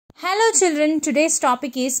Hello children, today's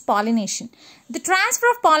topic is pollination. The transfer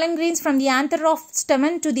of pollen grains from the anther of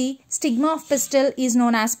stamen to the stigma of pistil is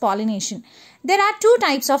known as pollination. There are two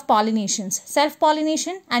types of pollinations,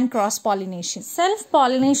 self-pollination and cross-pollination.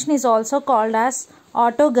 Self-pollination is also called as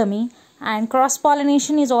autogamy and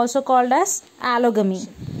cross-pollination is also called as allogamy.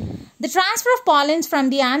 The transfer of pollens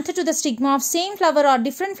from the anther to the stigma of same flower or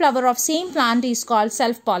different flower of same plant is called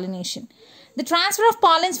self-pollination. The transfer of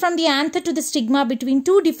pollens from the anther to the stigma between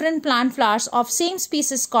two different plant flowers of same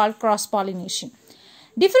species is called cross-pollination.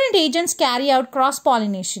 Different agents carry out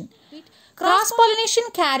cross-pollination. Cross-pollination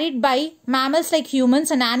carried by mammals like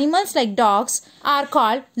humans and animals like dogs are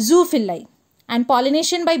called zoophili, and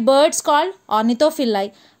pollination by birds called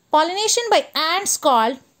ornithophili, pollination by ants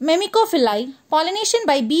called mimicophili, pollination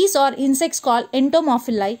by bees or insects called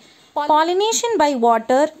entomophili, pollination by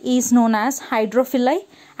water is known as hydrophili,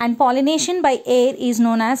 and pollination by air is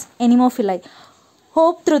known as anemophili.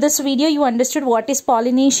 Hope through this video you understood what is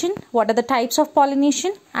pollination, what are the types of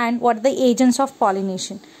pollination, and what are the agents of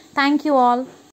pollination. Thank you all.